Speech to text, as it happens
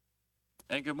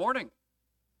And good morning.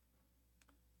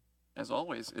 As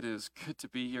always, it is good to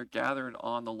be here gathered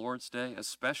on the Lord's Day,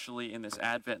 especially in this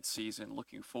Advent season,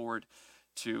 looking forward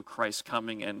to Christ's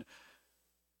coming and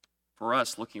for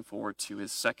us, looking forward to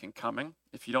his second coming.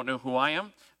 If you don't know who I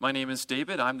am, my name is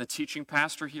David. I'm the teaching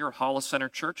pastor here at Hollis Center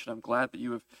Church, and I'm glad that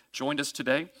you have joined us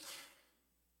today.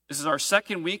 This is our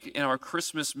second week in our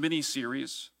Christmas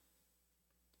mini-series,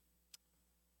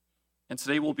 and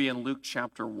today we'll be in Luke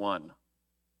chapter 1.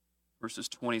 Verses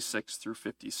 26 through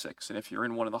 56. And if you're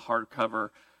in one of the hardcover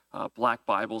black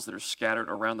Bibles that are scattered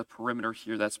around the perimeter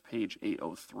here, that's page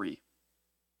 803.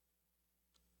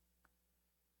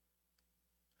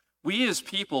 We as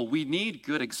people, we need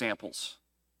good examples.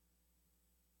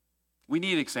 We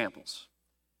need examples.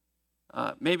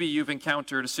 Maybe you've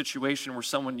encountered a situation where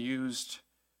someone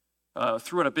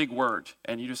threw out a big word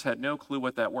and you just had no clue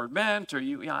what that word meant, or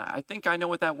I think I know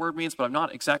what that word means, but I'm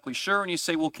not exactly sure. And you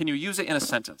say, well, can you use it in a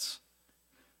sentence?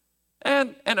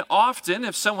 And often,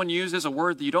 if someone uses a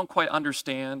word that you don't quite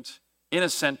understand in a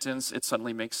sentence, it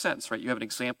suddenly makes sense, right? You have an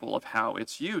example of how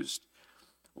it's used.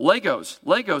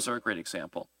 Legos are a great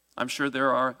example. I'm sure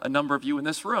there are a number of you in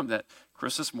this room that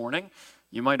Christmas morning,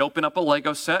 you might open up a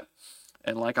Lego set,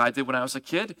 and like I did when I was a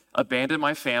kid, abandon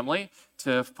my family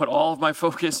to put all of my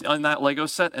focus on that Lego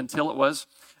set until it was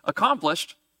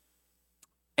accomplished.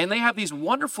 And they have these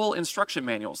wonderful instruction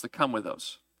manuals that come with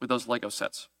those Lego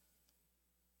sets.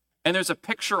 And there's a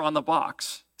picture on the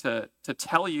box to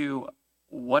tell you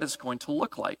what it's going to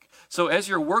look like. So as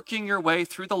you're working your way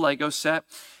through the Lego set,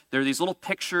 there are these little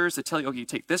pictures that tell you, okay, you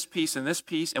take this piece, and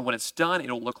when it's done,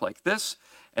 it'll look like this.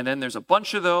 And then there's a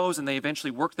bunch of those, and they eventually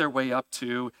work their way up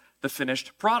to the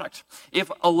finished product.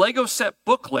 If a Lego set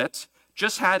booklet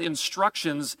just had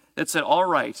instructions that said, all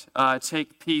right,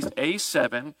 take piece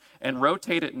A7 and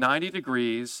rotate it 90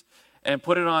 degrees and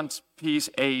put it on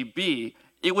piece AB,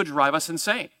 it would drive us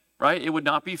insane. Right? It would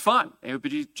not be fun. It would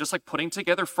be just like putting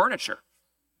together furniture.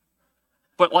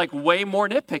 But like way more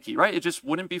nitpicky, right? It just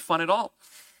wouldn't be fun at all.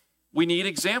 We need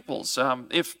examples.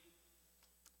 If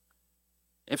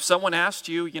someone asked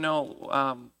you,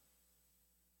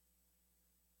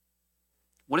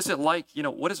 what is it like,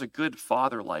 what is a good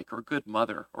father like, or a good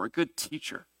mother, or a good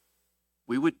teacher?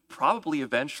 We would probably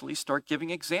eventually start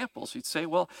giving examples. You'd say,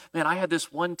 well, man, I had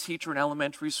this one teacher in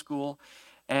elementary school,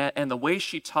 and the way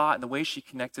she taught and the way she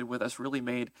connected with us really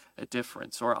made a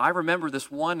difference. Or I remember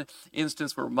this one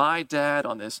instance where my dad,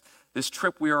 on this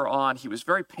trip we were on, he was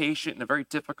very patient in a very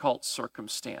difficult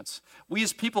circumstance. We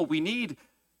as people, we need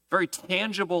very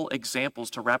tangible examples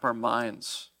to wrap our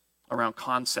minds around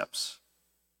concepts,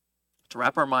 to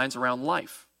wrap our minds around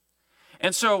life.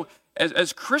 And so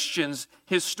as Christians,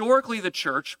 historically the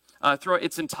church, throughout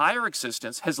its entire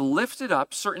existence, has lifted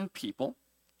up certain people,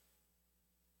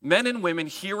 men and women,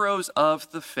 heroes of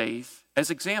the faith,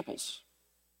 as examples.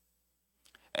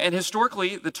 And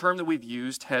historically, the term that we've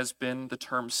used has been the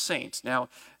term saint. Now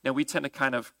we tend to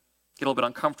kind of get a little bit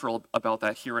uncomfortable about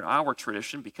that here in our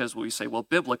tradition because we say, well,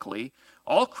 biblically,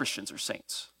 all Christians are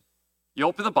saints. You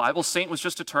open the Bible, saint was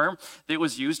just a term that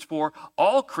was used for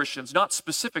all Christians, not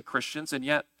specific Christians, and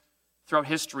yet throughout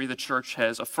history, the church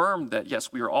has affirmed that,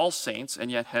 yes, we are all saints, and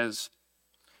yet has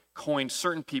coined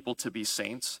certain people to be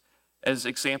saints as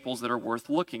examples that are worth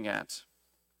looking at.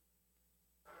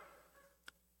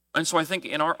 And so I think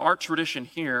in our tradition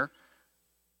here,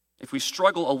 if we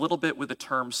struggle a little bit with the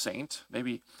term saint,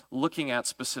 maybe looking at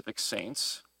specific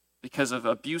saints because of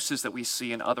abuses that we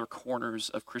see in other corners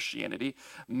of Christianity,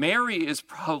 Mary is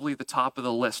probably the top of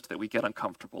the list that we get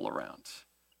uncomfortable around.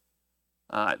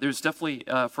 There's definitely,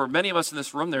 for many of us in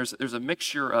this room, there's a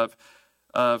mixture of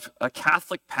a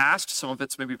Catholic past. Some of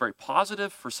it's maybe very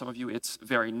positive. For some of you, it's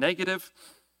very negative.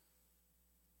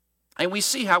 And we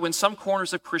see how in some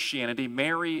corners of Christianity,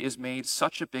 Mary is made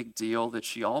such a big deal that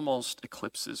she almost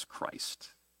eclipses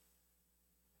Christ.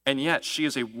 And yet, she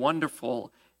is a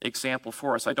wonderful example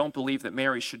for us. I don't believe that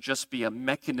Mary should just be a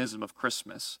mechanism of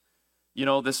Christmas.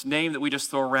 This name that we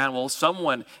just throw around, well,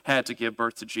 someone had to give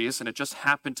birth to Jesus, and it just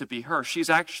happened to be her. She's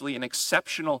actually an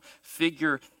exceptional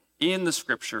figure in the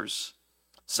Scriptures,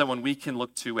 someone we can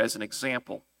look to as an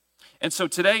example. And so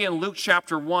today in Luke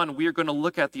chapter 1, we are going to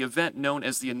look at the event known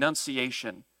as the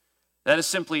Annunciation. That is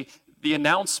simply the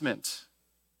announcement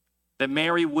that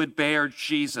Mary would bear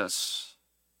Jesus,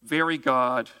 very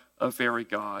God of very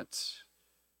God.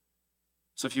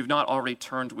 So if you've not already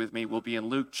turned with me, we'll be in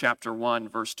Luke chapter 1,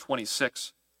 verse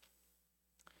 26.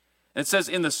 And it says,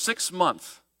 in the 6th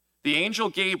month, the angel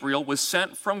Gabriel was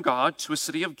sent from God to a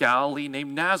city of Galilee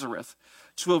named Nazareth,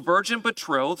 to a virgin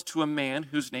betrothed to a man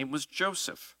whose name was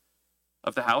Joseph,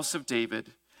 of the house of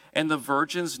David, and the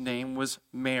virgin's name was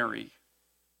Mary.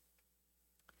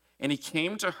 And he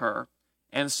came to her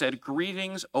and said,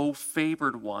 "Greetings, O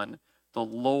favored one, the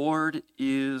Lord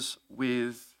is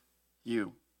with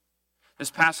you."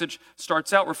 This passage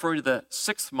starts out referring to the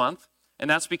 6th month, and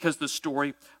that's because the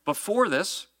story before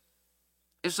this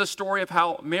is the story of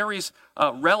how Mary's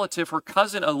relative, her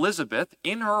cousin Elizabeth,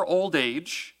 in her old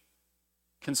age,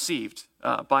 conceived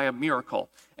by a miracle.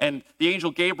 And the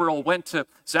angel Gabriel went to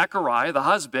Zechariah, the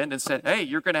husband, and said, "Hey,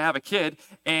 you're going to have a kid."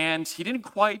 And he didn't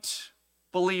quite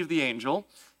believe the angel,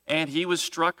 and he was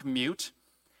struck mute.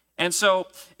 And so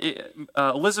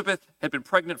Elizabeth had been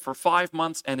pregnant for 5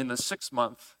 months, and in the 6th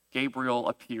month, Gabriel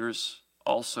appears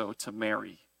also to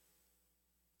Mary.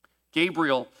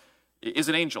 Gabriel is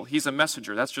an angel. He's a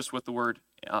messenger. That's just what the word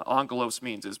angelos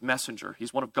means, is messenger.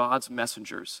 He's one of God's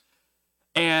messengers.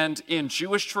 And in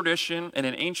Jewish tradition and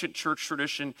in ancient church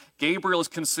tradition, Gabriel is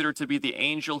considered to be the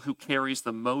angel who carries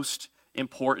the most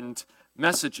important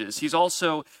messages. He's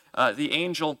also the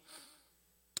angel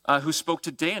who spoke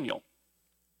to Daniel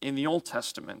in the Old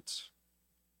Testament.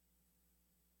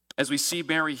 As we see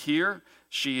Mary here,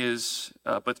 she is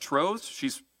betrothed,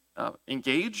 she's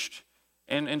engaged,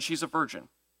 and she's a virgin.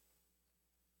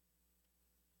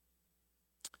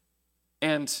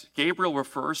 And Gabriel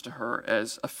refers to her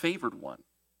as a favored one,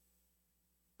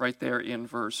 right there in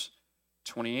verse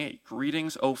 28.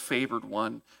 "Greetings, O favored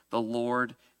one, the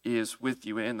Lord is with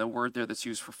you." And the word there that's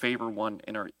used for favored one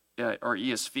in our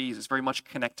ESVs is very much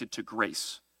connected to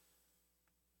grace.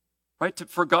 Right?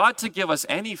 For God to give us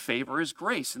any favor is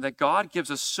grace, and that God gives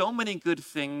us so many good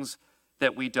things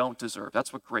that we don't deserve.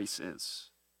 That's what grace is.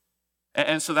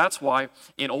 And so that's why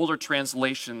in older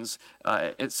translations,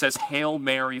 it says, "Hail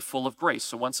Mary, full of grace."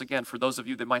 So once again, for those of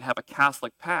you that might have a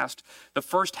Catholic past, the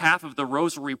first half of the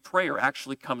Rosary prayer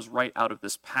actually comes right out of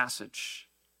this passage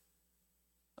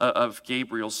of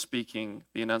Gabriel speaking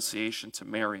the Annunciation to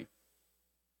Mary.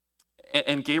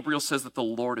 And Gabriel says that the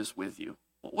Lord is with you.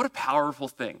 What a powerful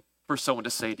thing for someone to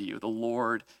say to you, the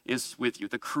Lord is with you,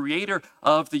 the creator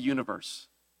of the universe.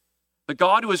 The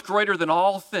God who is greater than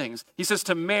all things. He says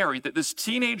to Mary that this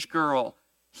teenage girl,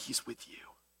 he's with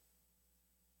you.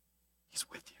 He's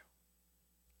with you.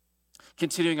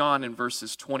 Continuing on in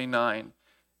verses 29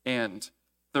 and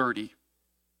 30.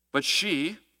 "But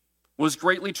she was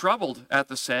greatly troubled at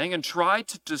the saying and tried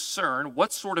to discern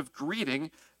what sort of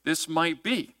greeting this might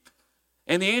be.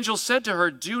 And the angel said to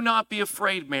her, 'Do not be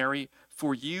afraid, Mary,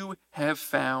 for you have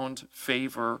found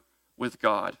favor with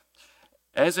God.'"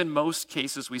 As in most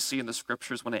cases we see in the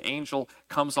scriptures, when an angel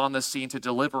comes on the scene to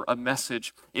deliver a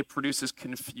message, it produces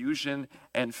confusion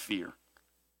and fear.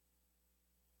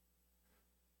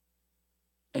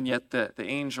 And yet the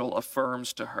angel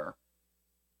affirms to her,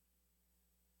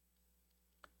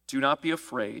 "Do not be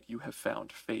afraid, you have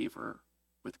found favor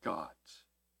with God."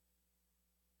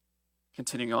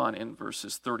 Continuing on in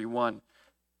verses 31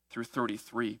 through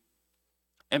 33.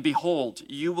 "And behold,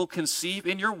 you will conceive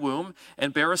in your womb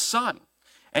and bear a son,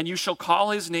 and you shall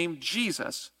call his name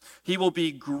Jesus. He will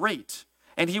be great,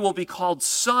 and he will be called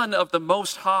Son of the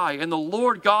Most High, and the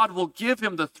Lord God will give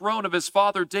him the throne of his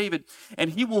father David,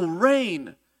 and he will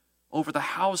reign over the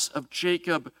house of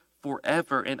Jacob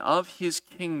forever, and of his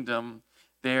kingdom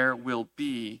there will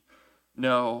be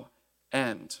no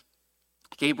end."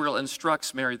 Gabriel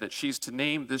instructs Mary that she's to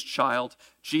name this child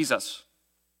Jesus.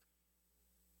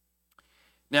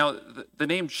 Now, the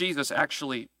name Jesus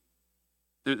actually,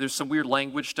 there's some weird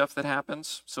language stuff that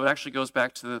happens. So it actually goes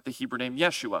back to the Hebrew name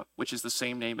Yeshua, which is the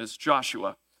same name as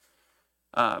Joshua.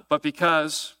 But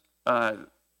because the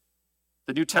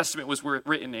New Testament was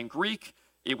written in Greek,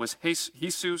 it was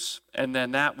Jesus, and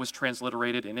then that was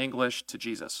transliterated in English to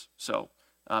Jesus. So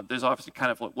there's obviously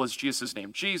kind of, was Jesus'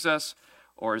 name Jesus,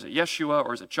 or is it Yeshua,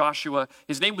 or is it Joshua?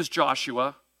 His name was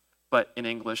Joshua, but in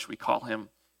English we call him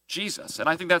Jesus. And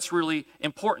I think that's really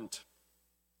important,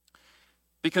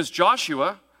 because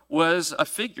Joshua was a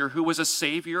figure who was a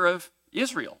savior of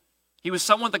Israel. He was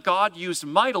someone that God used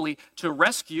mightily to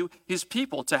rescue his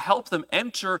people, to help them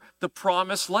enter the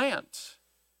promised land.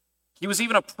 He was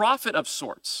even a prophet of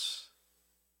sorts.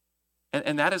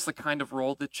 And that is the kind of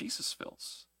role that Jesus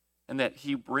fills, and that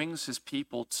he brings his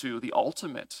people to the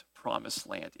ultimate promised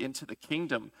land, into the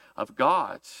kingdom of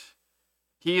God.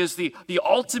 He is the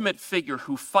ultimate figure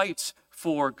who fights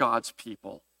for God's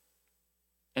people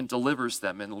and delivers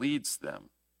them and leads them.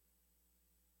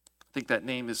 I think that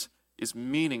name is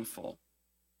meaningful.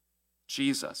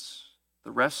 Jesus, the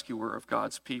rescuer of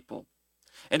God's people.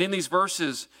 And in these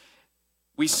verses,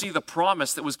 we see the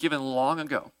promise that was given long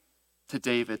ago to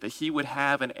David, that he would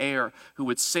have an heir who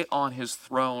would sit on his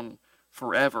throne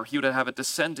forever. He would have a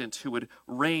descendant who would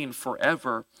reign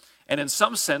forever and in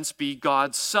some sense be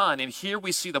God's son. And here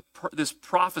we see this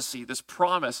prophecy, this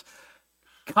promise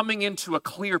coming into a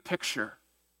clear picture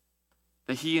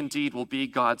that he indeed will be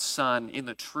God's son in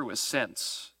the truest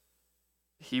sense.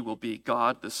 He will be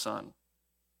God the Son,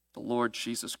 the Lord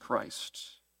Jesus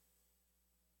Christ.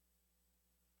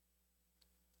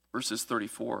 Verses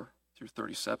 34 through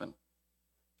 37.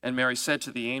 And Mary said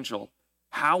to the angel,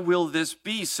 "How will this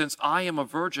be, since I am a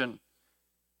virgin?"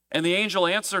 And the angel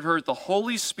answered her, "The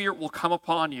Holy Spirit will come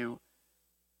upon you,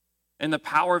 and the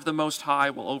power of the Most High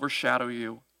will overshadow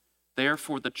you.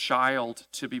 Therefore the child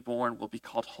to be born will be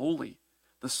called Holy,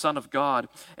 the Son of God.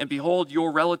 And behold,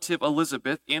 your relative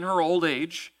Elizabeth, in her old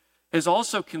age, has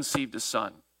also conceived a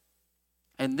son.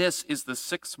 And this is the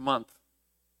 6th month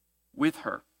with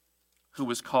her, who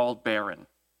was called barren.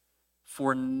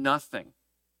 For nothing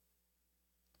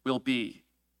will be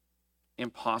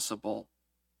impossible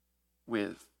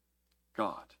with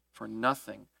God." For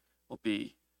nothing will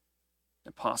be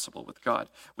impossible with God.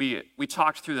 We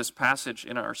talked through this passage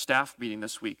in our staff meeting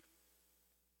this week.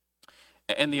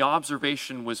 And the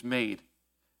observation was made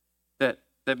that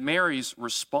Mary's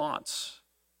response,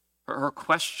 her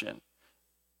question,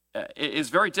 is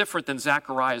very different than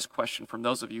Zechariah's question, from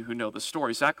those of you who know the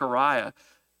story. Zechariah,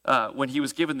 when he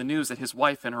was given the news that his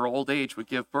wife in her old age would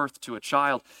give birth to a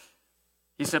child,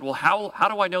 he said, "Well, how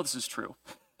do I know this is true?"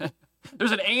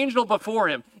 There's an angel before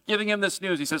him giving him this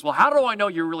news. He says, "Well, how do I know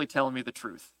you're really telling me the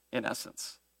truth, in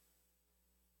essence?"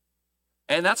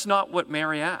 And that's not what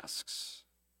Mary asks.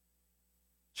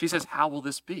 She says, "How will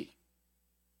this be?"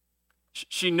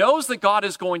 She knows that God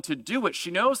is going to do it. She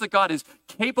knows that God is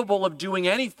capable of doing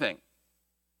anything.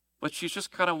 But she's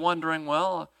just kind of wondering,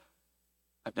 well,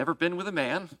 I've never been with a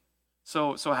man,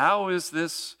 so how is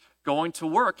this going to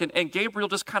work? And Gabriel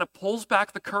just kind of pulls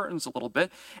back the curtains a little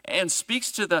bit and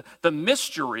speaks to the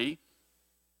mystery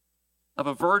of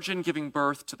a virgin giving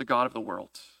birth to the God of the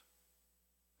world.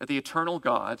 That the eternal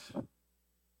God,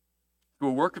 through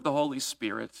a work of the Holy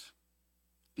Spirit,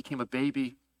 became a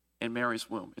baby in Mary's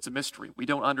womb. It's a mystery. We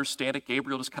don't understand it.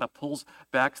 Gabriel just kind of pulls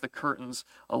back the curtains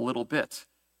a little bit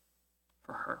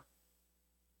for her.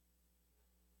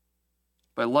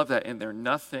 But I love that in there.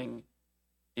 Nothing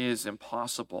is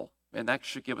impossible. And that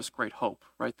should give us great hope,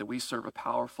 right? That we serve a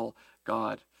powerful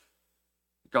God.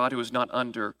 God who is not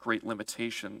under great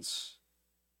limitations.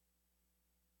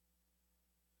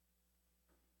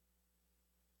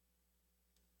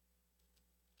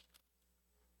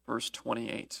 Verse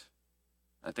 28.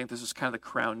 I think this is kind of the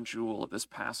crown jewel of this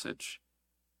passage.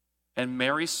 And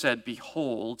Mary said,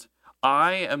 "Behold,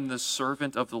 I am the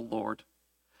servant of the Lord.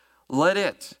 Let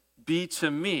it be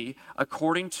to me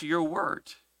according to your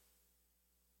word."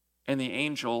 And the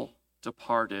angel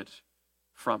departed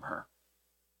from her.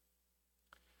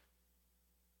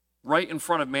 Right in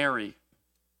front of Mary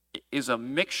is a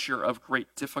mixture of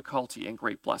great difficulty and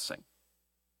great blessing.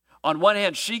 On one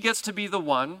hand, she gets to be the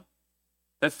one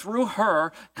that through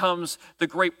her comes the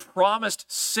great promised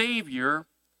Savior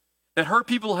that her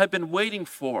people have been waiting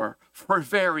for a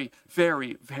very,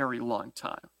 very, very long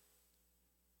time.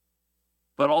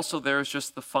 But also there's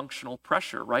just the functional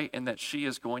pressure, right? In that she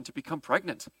is going to become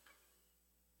pregnant.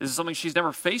 This is something she's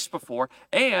never faced before.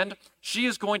 And she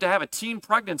is going to have a teen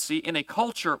pregnancy in a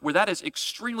culture where that is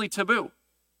extremely taboo.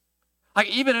 Like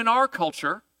even in our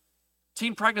culture,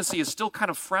 teen pregnancy is still kind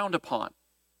of frowned upon.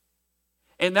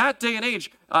 In that day and age,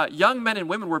 young men and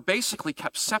women were basically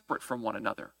kept separate from one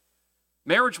another.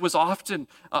 Marriage was often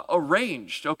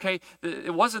arranged, okay?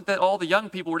 It wasn't that all the young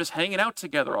people were just hanging out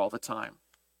together all the time.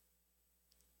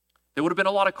 There would have been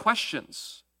a lot of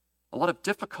questions, a lot of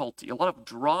difficulty, a lot of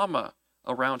drama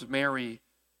around Mary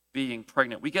being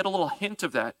pregnant. We get a little hint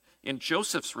of that in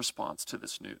Joseph's response to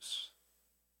this news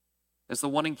as the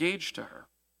one engaged to her.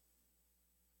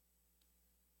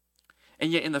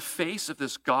 And yet in the face of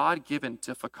this God-given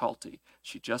difficulty,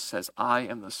 she just says, "I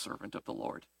am the servant of the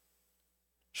Lord."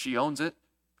 She owns it.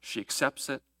 She accepts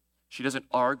it. She doesn't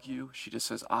argue. She just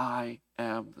says, "I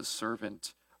am the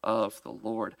servant of the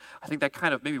Lord." I think that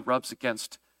kind of maybe rubs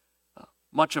against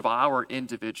much of our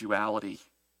individuality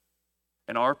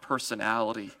and our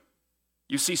personality.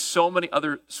 You see so many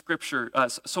other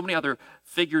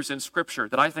figures in Scripture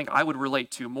that I think I would relate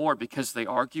to more because they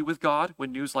argue with God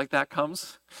when news like that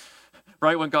comes.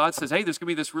 Right? When God says, "Hey, there's going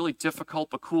to be this really difficult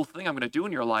but cool thing I'm going to do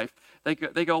in your life," they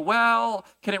go, "Well,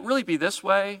 can it really be this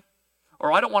way?"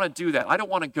 Or, "I don't want to do that. I don't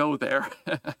want to go there."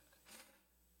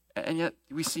 And yet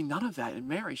we see none of that in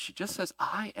Mary. She just says,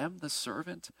 "I am the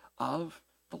servant of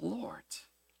the Lord."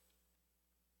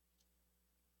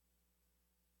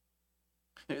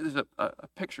 There's a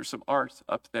picture, some art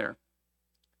up there.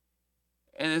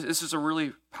 And this is a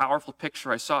really powerful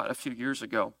picture. I saw it a few years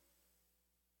ago.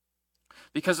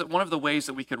 Because one of the ways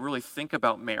that we can really think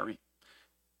about Mary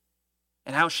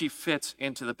and how she fits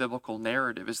into the biblical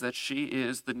narrative is that she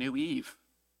is the new Eve.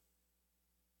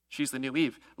 She's the new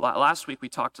Eve. Last week we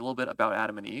talked a little bit about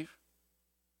Adam and Eve.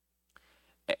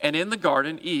 And in the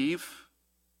garden, Eve,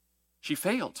 she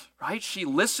failed, right? She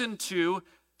listened to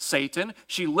Satan.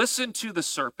 She listened to the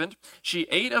serpent. She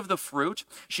ate of the fruit.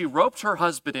 She roped her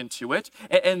husband into it.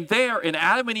 And there, in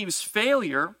Adam and Eve's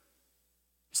failure,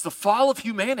 is the fall of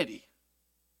humanity.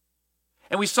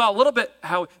 And we saw a little bit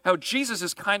how Jesus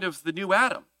is kind of the new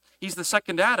Adam. He's the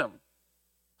second Adam.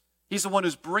 He's the one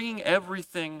who's bringing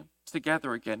everything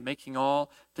together again, making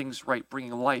all things right,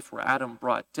 bringing life where Adam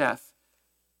brought death.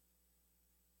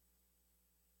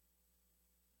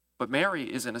 But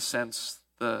Mary is, in a sense,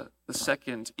 the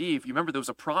second Eve. You remember there was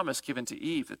a promise given to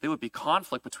Eve that there would be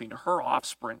conflict between her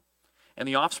offspring and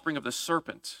the offspring of the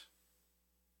serpent.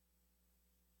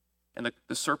 And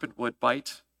the serpent would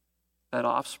bite that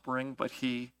offspring, but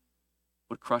he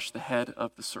would crush the head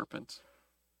of the serpent.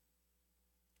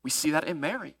 We see that in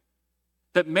Mary.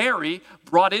 That Mary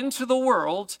brought into the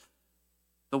world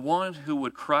the one who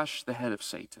would crush the head of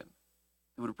Satan,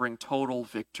 who would bring total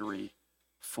victory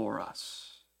for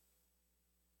us.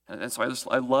 And so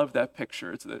I love that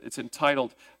picture. It's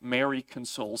entitled, Mary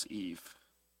Consoles Eve.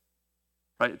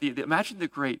 Right? Imagine the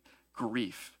great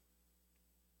grief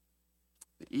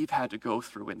that Eve had to go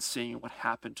through in seeing what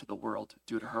happened to the world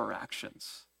due to her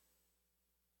actions.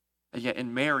 And yet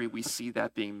in Mary, we see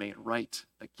that being made right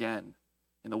again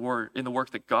in the work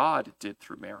that God did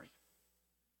through Mary.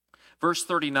 Verse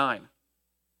 39.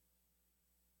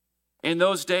 In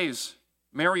those days,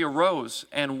 Mary arose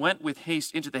and went with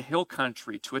haste into the hill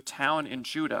country to a town in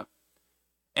Judah.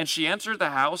 And she entered the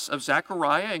house of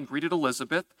Zechariah and greeted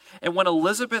Elizabeth. And when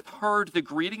Elizabeth heard the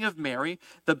greeting of Mary,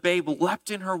 the babe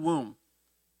leapt in her womb.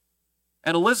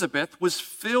 And Elizabeth was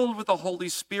filled with the Holy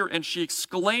Spirit, and she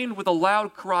exclaimed with a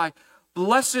loud cry,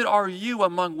 "Blessed are you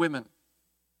among women,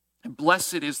 and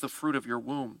blessed is the fruit of your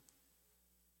womb.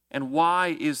 And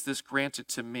why is this granted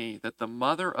to me, that the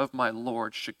mother of my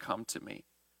Lord should come to me?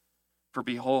 For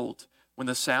behold, when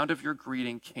the sound of your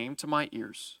greeting came to my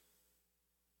ears,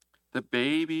 the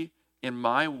baby in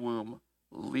my womb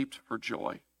leaped for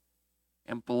joy.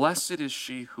 And blessed is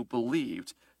she who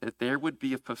believed that there would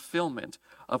be a fulfillment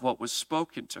of what was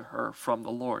spoken to her from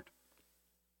the Lord."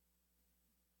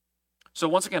 So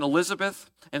once again,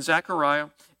 Elizabeth and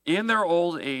Zechariah, in their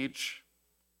old age,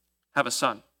 have a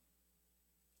son.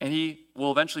 And he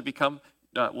will eventually become,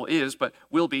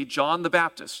 will be John the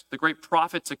Baptist, the great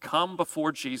prophet to come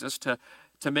before Jesus to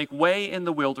make way in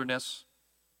the wilderness.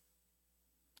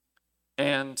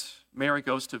 And Mary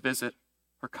goes to visit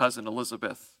her cousin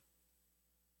Elizabeth.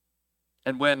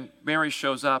 And when Mary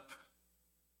shows up,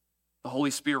 the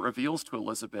Holy Spirit reveals to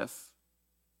Elizabeth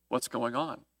what's going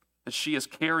on, that she is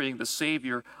carrying the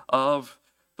Savior of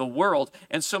the world.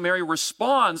 And so Mary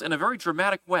responds in a very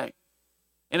dramatic way,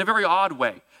 in a very odd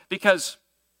way, because,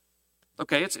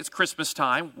 okay, it's Christmas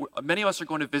time. Many of us are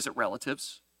going to visit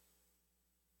relatives.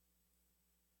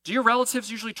 Do your relatives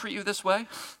usually treat you this way?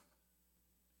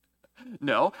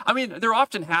 No. I mean, they're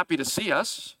often happy to see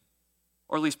us,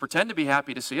 or at least pretend to be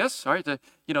happy to see us, all right,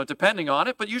 depending on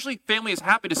it. But usually family is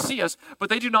happy to see us, but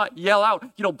they do not yell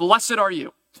out, "Blessed are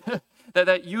you."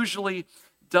 That usually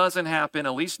doesn't happen,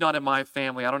 at least not in my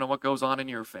family. I don't know what goes on in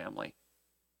your family.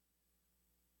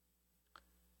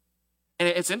 And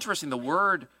it's interesting, the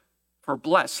word for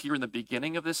bless here in the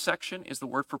beginning of this section is the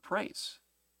word for praise.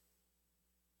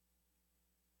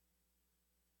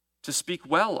 To speak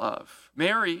well of.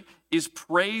 Mary is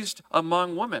praised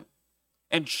among women.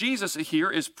 And Jesus here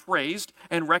is praised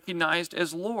and recognized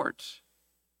as Lord.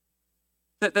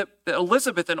 That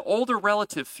Elizabeth, an older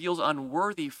relative, feels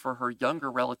unworthy for her younger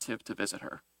relative to visit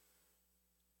her.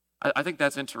 I think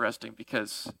that's interesting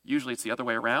because usually it's the other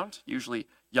way around. Usually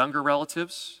younger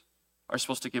relatives are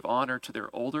supposed to give honor to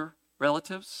their older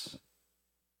relatives.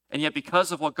 And yet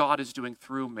because of what God is doing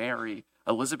through Mary,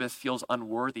 Elizabeth feels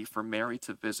unworthy for Mary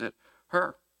to visit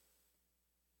her.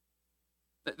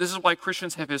 This is why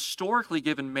Christians have historically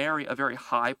given Mary a very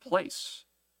high place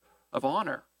of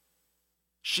honor.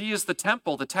 She is the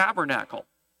temple, the tabernacle,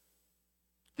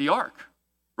 the ark,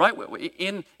 right?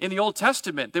 In the Old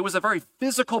Testament, there was a very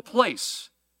physical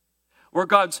place where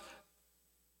God's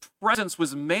presence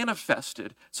was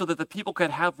manifested so that the people could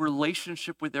have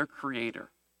relationship with their Creator.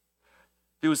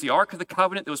 There was the Ark of the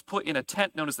Covenant that was put in a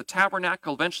tent known as the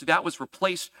tabernacle. Eventually that was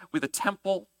replaced with a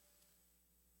temple.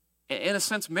 In a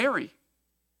sense, Mary,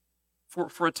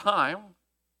 for a time,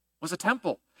 was a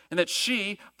temple. and that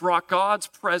she brought God's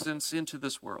presence into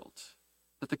this world,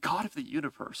 that the God of the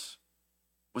universe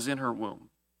was in her womb.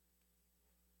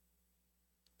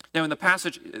 Now in the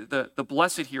passage, the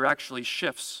blessed here actually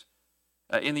shifts.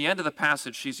 In the end of the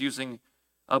passage, she's using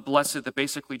a blessed that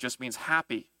basically just means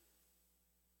happy.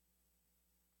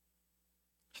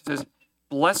 She says,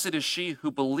 blessed is she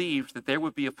who believed that there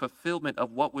would be a fulfillment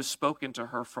of what was spoken to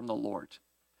her from the Lord.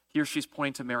 Here she's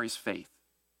pointing to Mary's faith.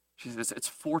 She says, it's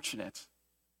fortunate.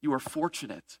 You are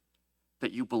fortunate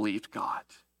that you believed God,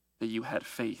 that you had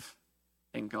faith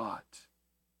in God.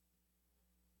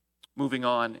 Moving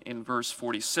on in verse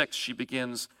 46, she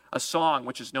begins a song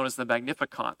which is known as the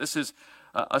Magnificat. This is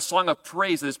a song of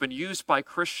praise that has been used by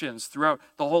Christians throughout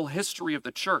the whole history of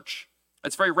the church.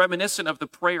 It's very reminiscent of the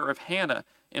prayer of Hannah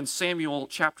in Samuel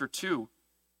chapter 2.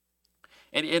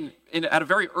 And at a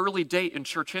very early date in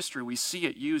church history, we see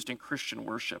it used in Christian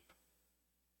worship.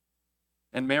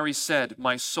 And Mary said,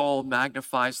 my soul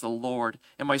magnifies the Lord,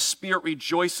 and my spirit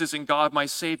rejoices in God my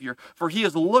Savior, for he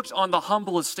has looked on the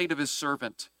humble estate of his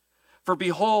servant. For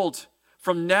behold,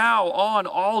 from now on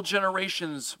all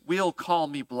generations will call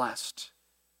me blessed.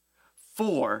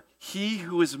 For he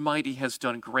who is mighty has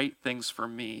done great things for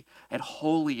me, and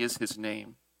holy is his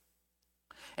name.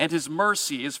 And his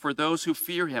mercy is for those who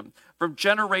fear him. From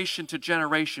generation to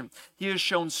generation, he has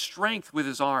shown strength with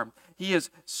his arm. He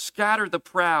has scattered the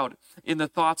proud in the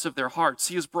thoughts of their hearts.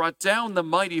 He has brought down the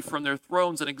mighty from their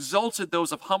thrones and exalted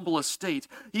those of humble estate.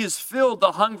 He has filled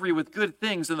the hungry with good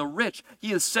things, and the rich he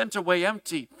has sent away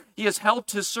empty. He has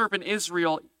helped his servant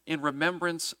Israel in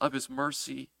remembrance of his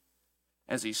mercy,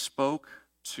 as he spoke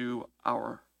to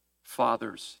our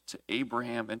fathers, to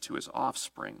Abraham, and to his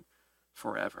offspring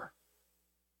forever.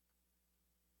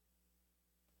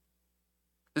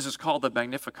 This is called the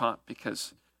Magnificat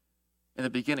because in the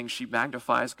beginning she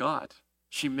magnifies God.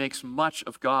 She makes much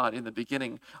of God in the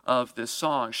beginning of this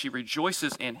song. She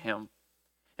rejoices in him.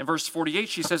 In verse 48,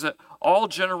 she says that all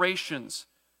generations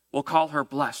will call her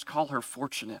blessed, call her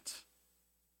fortunate.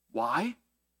 Why?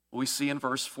 We see in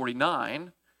verse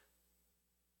 49,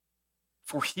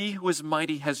 for he who is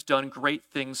mighty has done great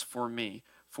things for me,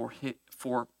 for he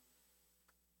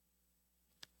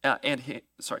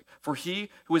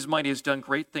who is mighty has done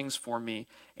great things for me,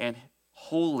 and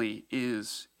holy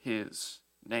is his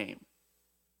name.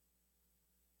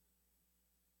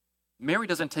 Mary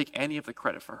doesn't take any of the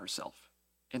credit for herself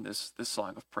in this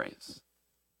song of praise.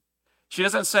 She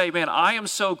doesn't say, man, I am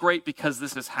so great because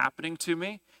this is happening to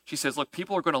me. She says, look,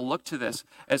 people are going to look to this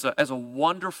as a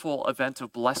wonderful event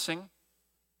of blessing,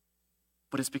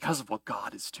 but it's because of what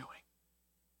God is doing.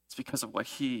 It's because of what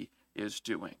he is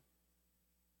doing.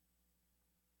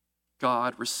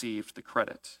 God received the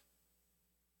credit.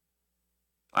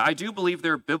 I do believe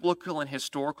there are biblical and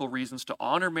historical reasons to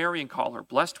honor Mary and call her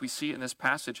blessed. We see it in this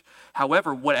passage.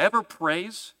 However, whatever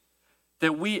praise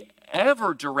that we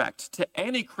ever direct to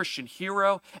any Christian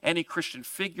hero, any Christian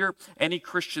figure, any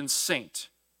Christian saint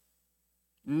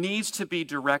needs to be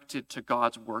directed to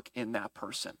God's work in that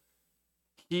person.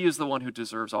 He is the one who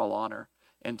deserves all honor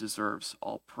and deserves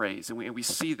all praise. And we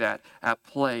see that at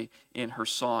play in her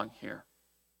song here.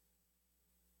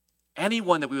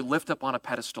 Anyone that we would lift up on a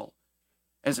pedestal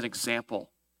as an example,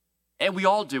 and we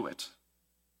all do it,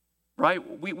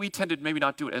 right? We tend to maybe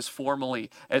not do it as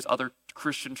formally as other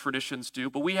Christian traditions do,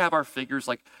 but we have our figures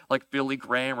like Billy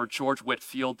Graham or George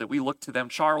Whitefield that we look to them,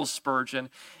 Charles Spurgeon,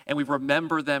 and we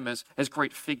remember them as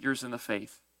great figures in the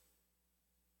faith.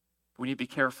 But we need to be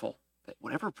careful that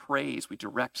whatever praise we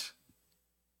direct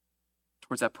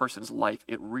towards that person's life,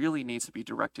 it really needs to be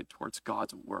directed towards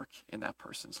God's work in that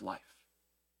person's life.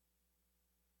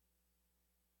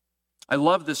 I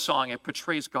love this song. It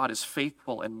portrays God as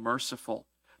faithful and merciful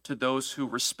to those who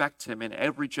respect him in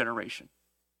every generation.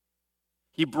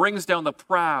 He brings down the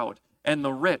proud and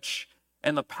the rich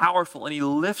and the powerful, and he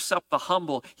lifts up the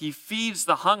humble. He feeds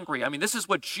the hungry. I mean, this is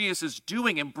what Jesus is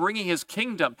doing in bringing his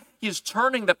kingdom. He is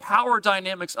turning the power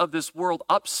dynamics of this world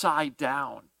upside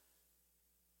down.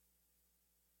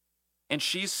 And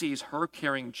she sees her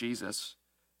carrying Jesus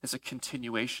as a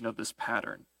continuation of this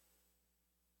pattern.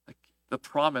 The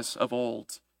promise of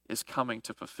old is coming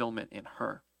to fulfillment in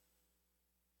her.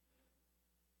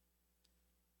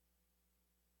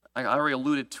 I already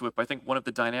alluded to it, but I think one of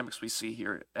the dynamics we see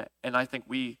here, and I think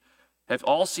we have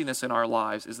all seen this in our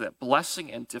lives, is that blessing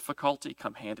and difficulty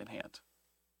come hand in hand.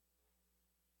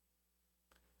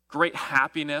 Great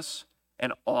happiness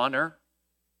and honor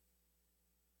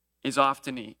is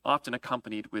often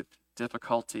accompanied with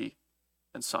difficulty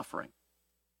and suffering.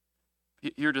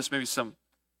 Here are just maybe some.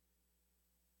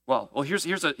 Well, here's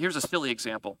a silly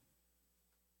example.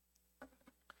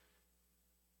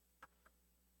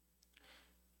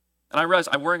 And I realized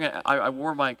I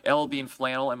wore my L Bean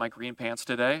flannel and my green pants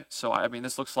today, so I mean,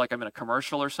 this looks like I'm in a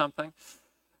commercial or something.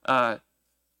 But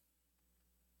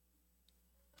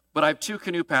I have two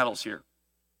canoe paddles here.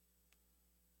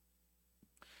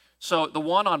 So the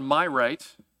one on my right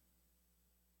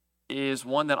is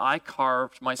one that I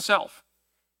carved myself.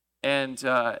 And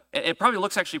it probably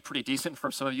looks actually pretty decent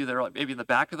for some of you that are maybe in the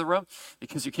back of the room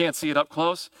because you can't see it up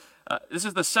close. This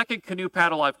is the second canoe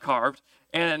paddle I've carved,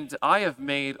 and I have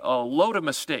made a load of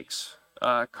mistakes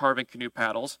carving canoe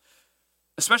paddles,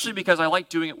 especially because I like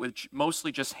doing it with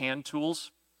mostly just hand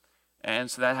tools.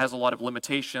 And so that has a lot of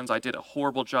limitations. I did a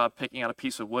horrible job picking out a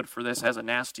piece of wood for this. It has a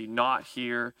nasty knot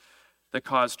here that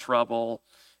caused trouble.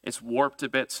 It's warped a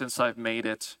bit since I've made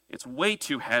it. It's way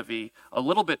too heavy, a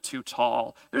little bit too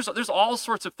tall. There's all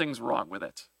sorts of things wrong with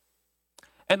it.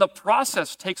 And the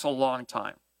process takes a long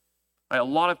time. Right? A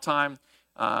lot of time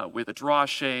with a draw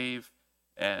shave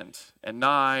and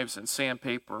knives and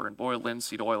sandpaper and boiled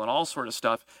linseed oil and all sort of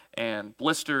stuff and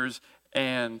blisters.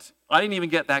 And I didn't even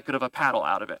get that good of a paddle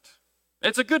out of it.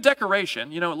 It's a good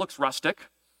decoration. It looks rustic.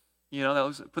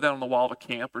 Put that on the wall of a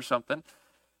camp or something.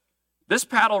 This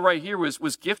paddle right here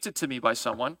was gifted to me by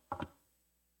someone,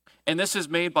 and this is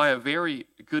made by a very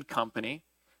good company.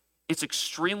 It's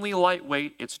extremely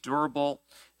lightweight, it's durable,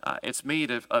 it's made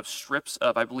of strips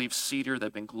of, I believe, cedar that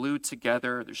have been glued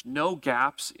together. There's no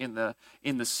gaps in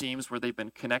the seams where they've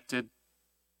been connected.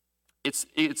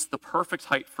 It's the perfect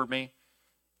height for me.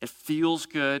 It feels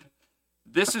good.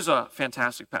 This is a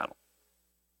fantastic paddle.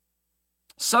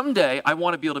 Someday, I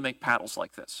want to be able to make paddles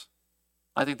like this.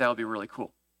 I think that would be really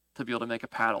cool, to be able to make a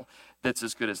paddle that's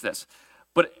as good as this.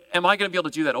 But am I going to be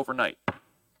able to do that overnight?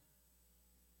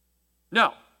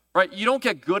 No, right? You don't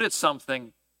get good at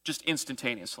something just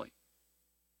instantaneously.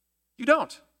 You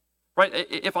don't, right?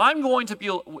 If I'm going to be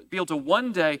able to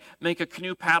one day make a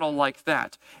canoe paddle like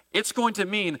that, it's going to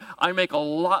mean I make a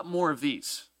lot more of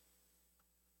these.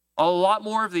 A lot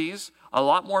more of these, a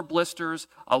lot more blisters,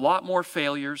 a lot more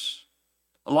failures,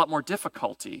 a lot more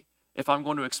difficulty if I'm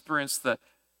going to experience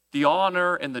the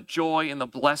honor and the joy and the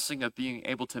blessing of being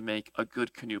able to make a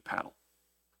good canoe paddle.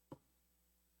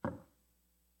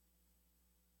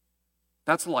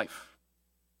 That's life.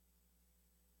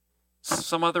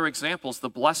 Some other examples, the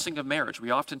blessing of marriage. We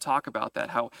often talk about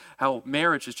that, how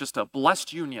marriage is just a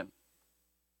blessed union.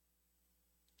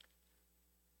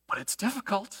 But it's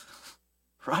difficult,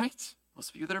 right?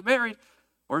 Most of you that are married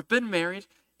or have been married,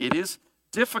 it is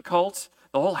difficult.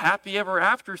 The whole happy ever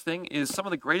after thing is some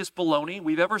of the greatest baloney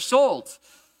we've ever sold.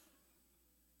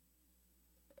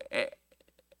 And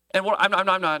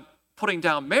I'm not putting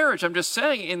down marriage. I'm just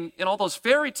saying in all those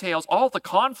fairy tales, all the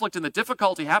conflict and the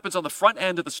difficulty happens on the front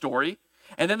end of the story.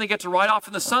 And then they get to ride off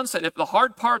in the sunset. If the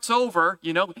hard part's over,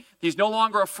 he's no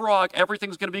longer a frog,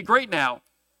 everything's going to be great now.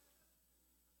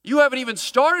 You haven't even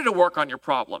started to work on your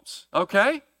problems,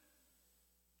 okay?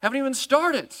 Haven't even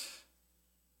started.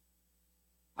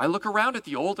 I look around at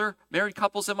the older married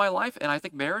couples in my life, and I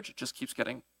think marriage just keeps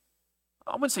getting,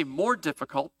 I wouldn't say more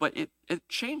difficult, but it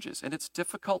changes. And it's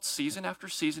difficult season after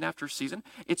season after season.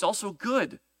 It's also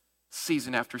good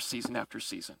season after season after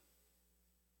season.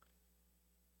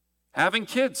 Having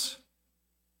kids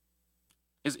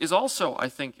is also, I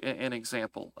think, an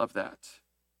example of that.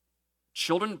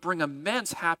 Children bring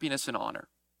immense happiness and honor.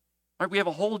 Right? We have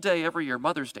a whole day every year,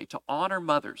 Mother's Day, to honor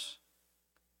mothers.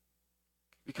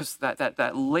 Because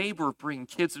that labor of bringing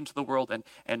kids into the world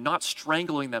and not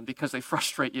strangling them because they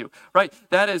frustrate you, right?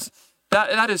 That is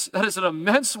an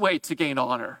immense way to gain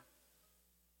honor.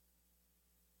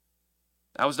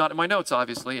 That was not in my notes,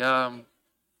 obviously. But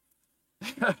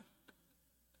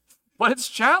it's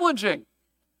challenging.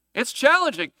 It's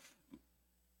challenging.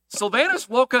 Sylvanus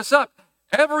woke us up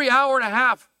every hour and a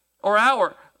half or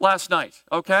hour last night,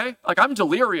 okay? Like, I'm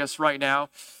delirious right now.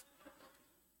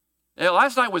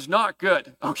 Last night was not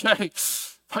good, okay?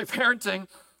 My parenting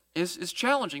is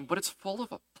challenging, but it's full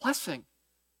of a blessing.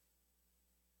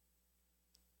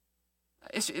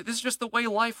 This is just the way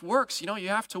life works. You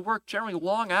have to work generally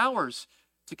long hours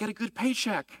to get a good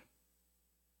paycheck.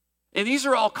 And these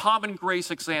are all common grace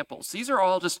examples. These are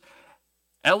all just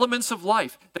elements of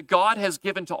life that God has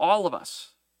given to all of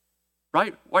us,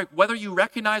 right? Whether you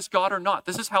recognize God or not,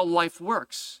 this is how life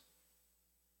works.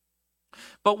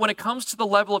 But when it comes to the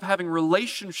level of having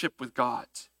relationship with God,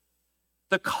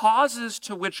 the causes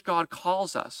to which God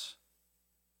calls us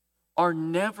are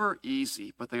never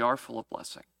easy, but they are full of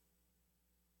blessing.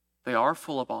 They are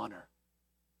full of honor.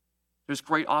 There's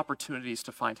great opportunities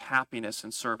to find happiness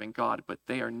in serving God, but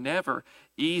they are never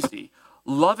easy.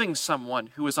 Loving someone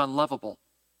who is unlovable.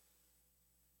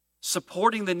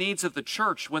 supporting the needs of the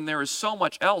church when there is so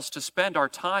much else to spend our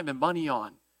time and money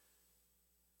on,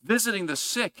 visiting the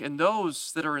sick and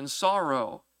those that are in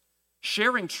sorrow,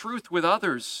 sharing truth with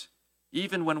others,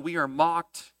 even when we are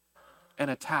mocked and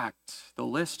attacked. The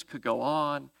list could go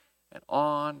on and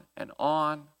on and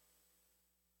on.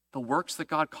 The works that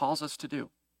God calls us to do.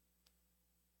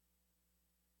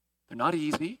 They're not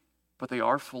easy, but they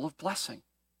are full of blessing.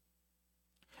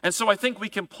 And so I think we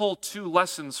can pull two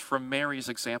lessons from Mary's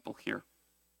example here.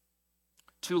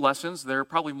 Two lessons. There are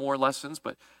probably more lessons,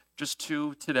 but just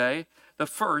two today. The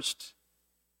first,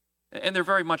 and they're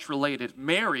very much related,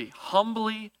 Mary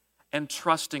humbly and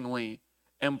trustingly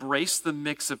embraced the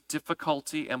mix of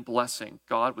difficulty and blessing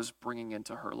God was bringing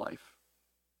into her life.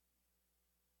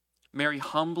 Mary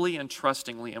humbly and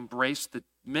trustingly embraced the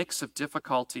mix of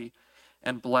difficulty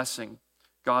and blessing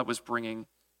God was bringing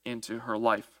into her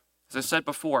life. As I said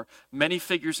before, many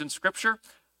figures in Scripture,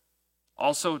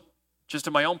 also just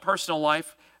in my own personal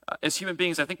life, as human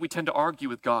beings, I think we tend to argue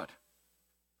with God.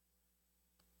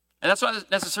 And that's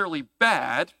not necessarily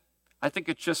bad. I think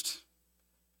it just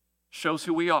shows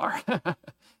who we are,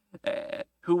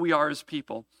 who we are as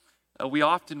people. We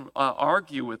often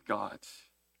argue with God,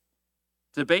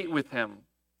 debate with Him,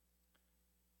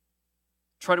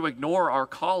 try to ignore our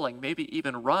calling, maybe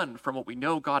even run from what we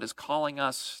know God is calling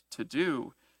us to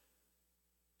do.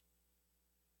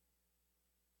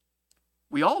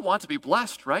 We all want to be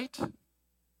blessed, right?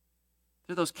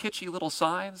 They're those kitschy little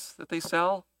signs that they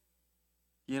sell.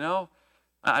 You know,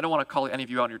 I don't want to call any of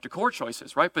you out on your decor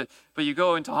choices, right? But you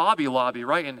go into Hobby Lobby,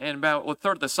 right? And about a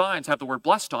third of the signs have the word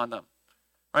blessed on them,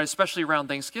 right? Especially around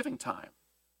Thanksgiving time.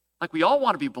 Like, we all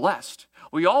want to be blessed.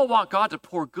 We all want God to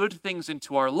pour good things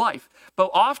into our life. But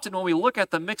often when we look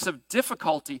at the mix of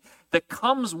difficulty that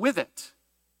comes with it,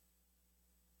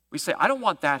 we say, I don't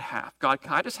want that half. God,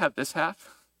 can I just have this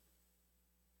half?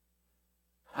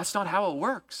 That's not how it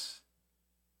works.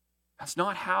 That's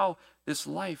not how this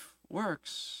life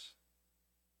works.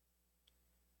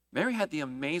 Mary had the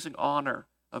amazing honor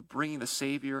of bringing the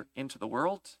Savior into the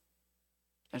world,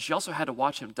 and she also had to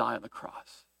watch him die on the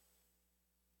cross.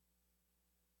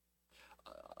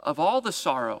 Of all the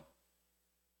sorrow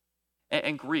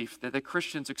and grief that the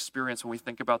Christians experience when we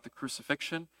think about the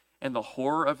crucifixion and the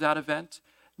horror of that event,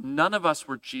 none of us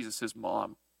were Jesus'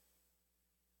 mom,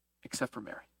 except for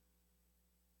Mary.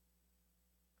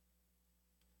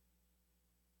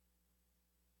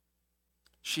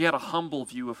 She had a humble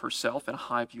view of herself and a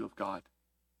high view of God.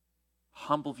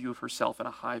 Humble view of herself and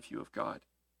a high view of God.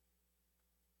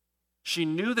 She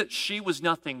knew that she was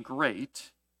nothing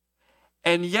great,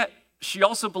 and yet she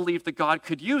also believed that God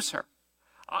could use her.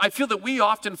 I feel that we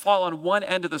often fall on one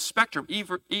end of the spectrum.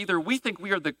 Either we think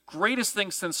we are the greatest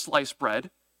thing since sliced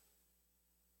bread,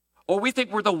 or we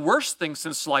think we're the worst thing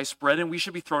since sliced bread and we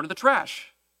should be thrown in the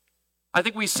trash. I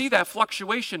think we see that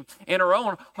fluctuation in our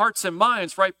own hearts and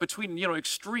minds, right, between,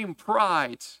 extreme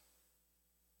pride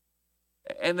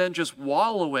and then just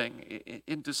wallowing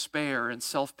in despair and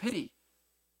self-pity.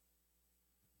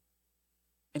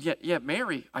 And yet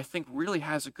Mary, I think, really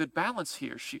has a good balance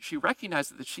here. She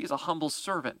recognizes that she is a humble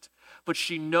servant, but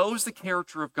she knows the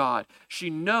character of God. She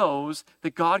knows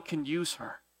that God can use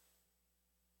her.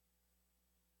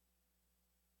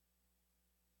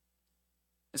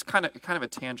 It's kind of a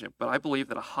tangent, but I believe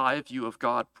that a high view of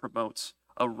God promotes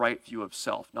a right view of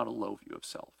self, not a low view of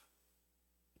self.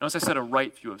 Notice I said a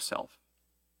right view of self.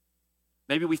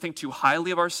 Maybe we think too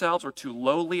highly of ourselves or too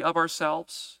lowly of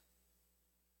ourselves.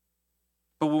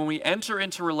 But when we enter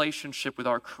into relationship with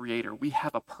our Creator, we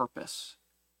have a purpose.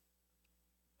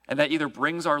 And that either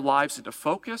brings our lives into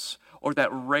focus or that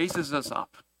raises us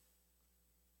up.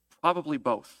 Probably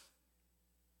both.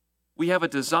 We have a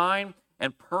design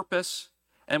and purpose.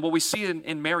 And what we see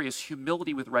in Mary is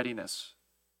humility with readiness.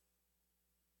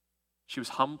 She was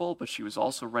humble, but she was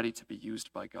also ready to be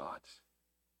used by God.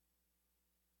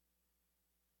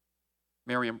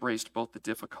 Mary embraced both the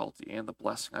difficulty and the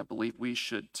blessing. I believe we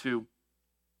should too.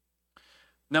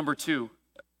 Number two,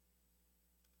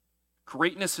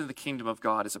 greatness in the kingdom of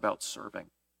God is about serving.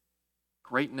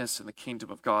 Greatness in the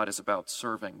kingdom of God is about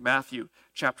serving. Matthew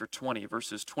chapter 20,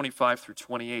 verses 25 through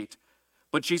 28.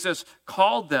 But Jesus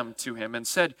called them to him and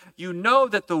said, "You know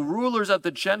that the rulers of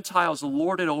the Gentiles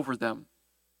lord it over them,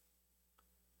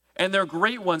 and their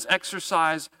great ones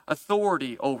exercise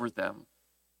authority over them.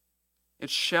 It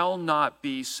shall not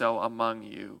be so among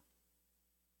you.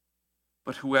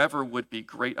 But whoever would be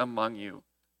great among you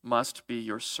must be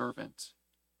your servant,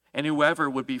 and whoever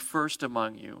would be first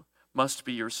among you must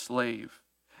be your slave,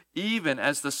 even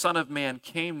as the Son of Man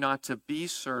came not to be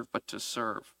served, but to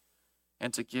serve,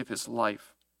 and to give his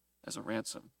life as a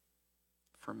ransom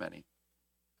for many.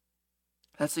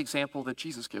 That's the example that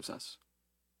Jesus gives us.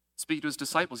 Speaking to his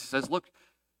disciples, he says, look,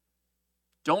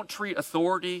 don't treat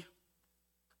authority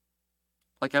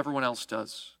like everyone else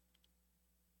does.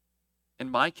 In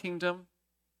my kingdom,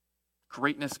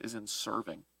 greatness is in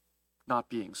serving, not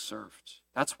being served.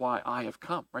 That's why I have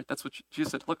come, right? That's what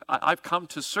Jesus said. Look, I've come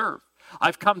to serve.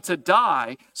 I've come to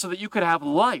die so that you could have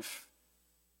life.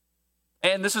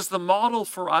 And this is the model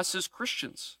for us as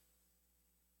Christians.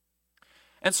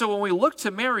 And so when we look to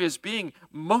Mary as being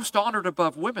most honored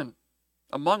above women,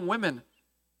 among women,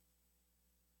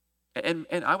 and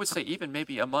I would say even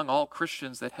maybe among all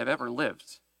Christians that have ever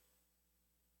lived,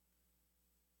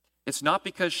 it's not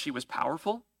because she was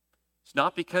powerful. It's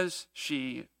not because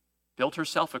she built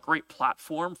herself a great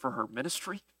platform for her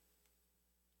ministry.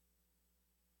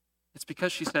 It's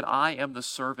because she said, I am the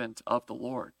servant of the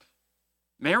Lord.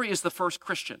 Mary is the first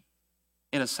Christian,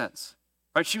 in a sense.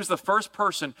 Right? She was the first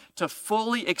person to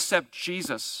fully accept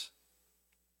Jesus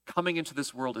coming into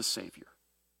this world as Savior.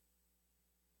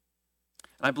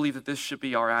 And I believe that this should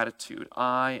be our attitude.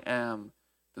 I am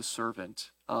the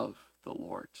servant of the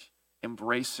Lord,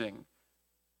 embracing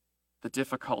the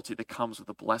difficulty that comes with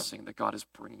the blessing that God is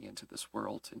bringing into this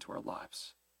world, into our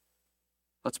lives.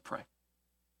 Let's pray.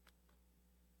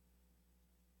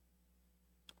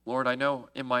 Lord, I know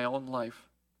in my own life,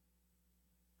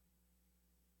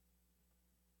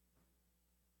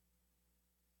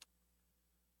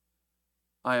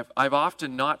 I've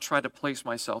often not tried to place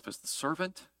myself as the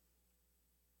servant,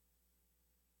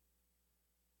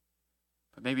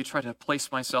 but maybe tried to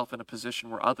place myself in a position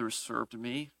where others served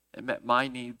me and met my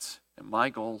needs and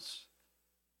my goals.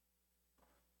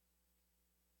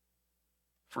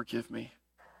 Forgive me.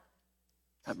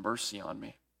 Have mercy on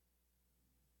me.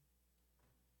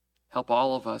 Help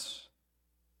all of us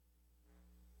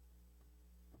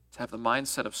to have the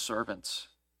mindset of servants,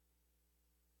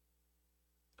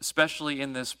 especially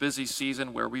in this busy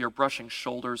season where we are brushing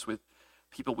shoulders with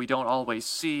people we don't always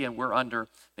see and we're under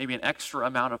maybe an extra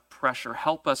amount of pressure.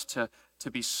 Help us to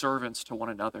be servants to one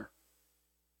another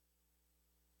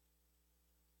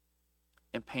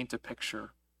and paint a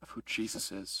picture of who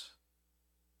Jesus is.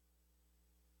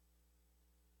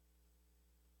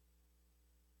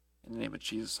 In the name of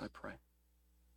Jesus, I pray.